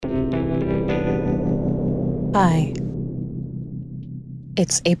Hi.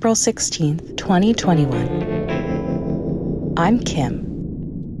 It's April 16th, 2021. I'm Kim.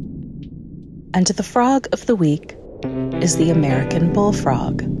 And the frog of the week is the American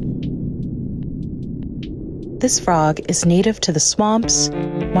bullfrog. This frog is native to the swamps,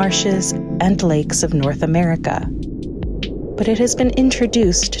 marshes, and lakes of North America, but it has been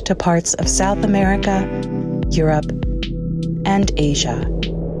introduced to parts of South America, Europe, and Asia.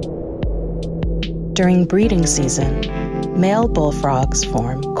 During breeding season, male bullfrogs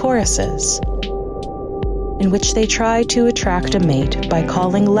form choruses, in which they try to attract a mate by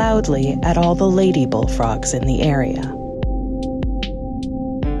calling loudly at all the lady bullfrogs in the area.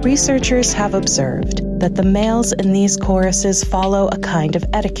 Researchers have observed that the males in these choruses follow a kind of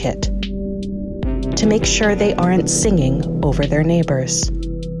etiquette to make sure they aren't singing over their neighbors.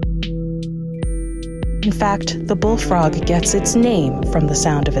 In fact, the bullfrog gets its name from the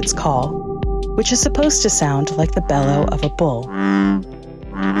sound of its call, which is supposed to sound like the bellow of a bull.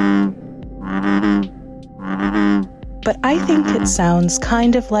 But I think it sounds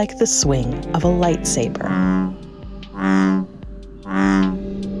kind of like the swing of a lightsaber.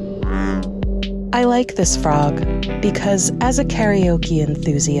 I like this frog because, as a karaoke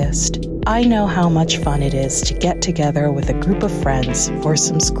enthusiast, I know how much fun it is to get together with a group of friends for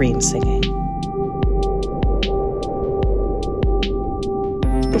some scream singing.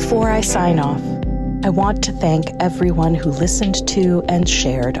 Before I sign off, I want to thank everyone who listened to and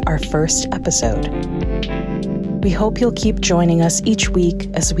shared our first episode. We hope you'll keep joining us each week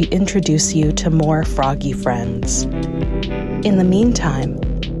as we introduce you to more froggy friends. In the meantime,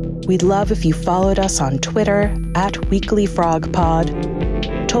 we'd love if you followed us on Twitter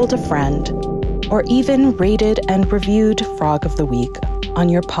 @WeeklyFrogPod, told a friend, or even rated and reviewed Frog of the Week on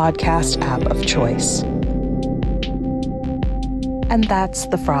your podcast app of choice. And that's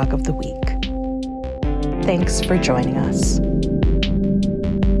the Frog of the Week. Thanks for joining us.